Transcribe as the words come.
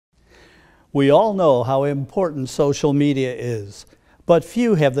We all know how important social media is, but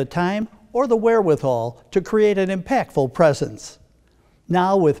few have the time or the wherewithal to create an impactful presence.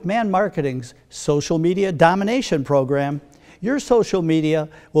 Now with Man Marketing's Social Media Domination program, your social media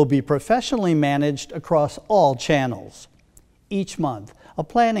will be professionally managed across all channels. Each month, a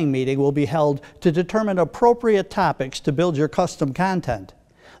planning meeting will be held to determine appropriate topics to build your custom content.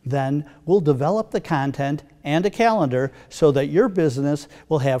 Then we'll develop the content and a calendar so that your business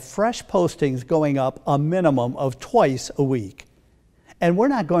will have fresh postings going up a minimum of twice a week. And we're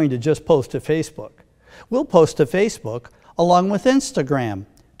not going to just post to Facebook. We'll post to Facebook along with Instagram,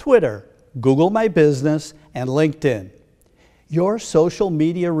 Twitter, Google My Business, and LinkedIn. Your social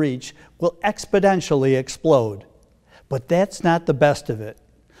media reach will exponentially explode. But that's not the best of it.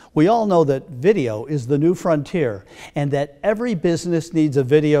 We all know that video is the new frontier and that every business needs a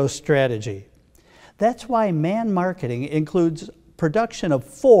video strategy. That's why Man Marketing includes production of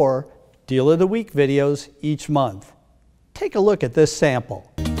 4 Deal of the Week videos each month. Take a look at this sample.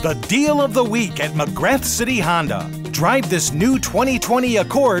 The Deal of the Week at McGrath City Honda. Drive this new 2020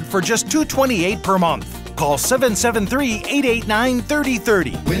 Accord for just $228 per month. Call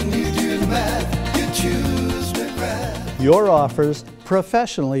 773-889-3030. When you do the math, you choose McGrath. Your offers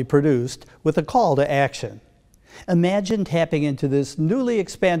professionally produced with a call to action. Imagine tapping into this newly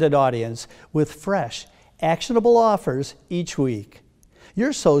expanded audience with fresh, actionable offers each week.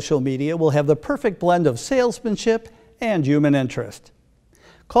 Your social media will have the perfect blend of salesmanship and human interest.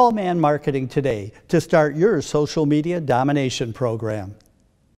 Call Man Marketing today to start your social media domination program.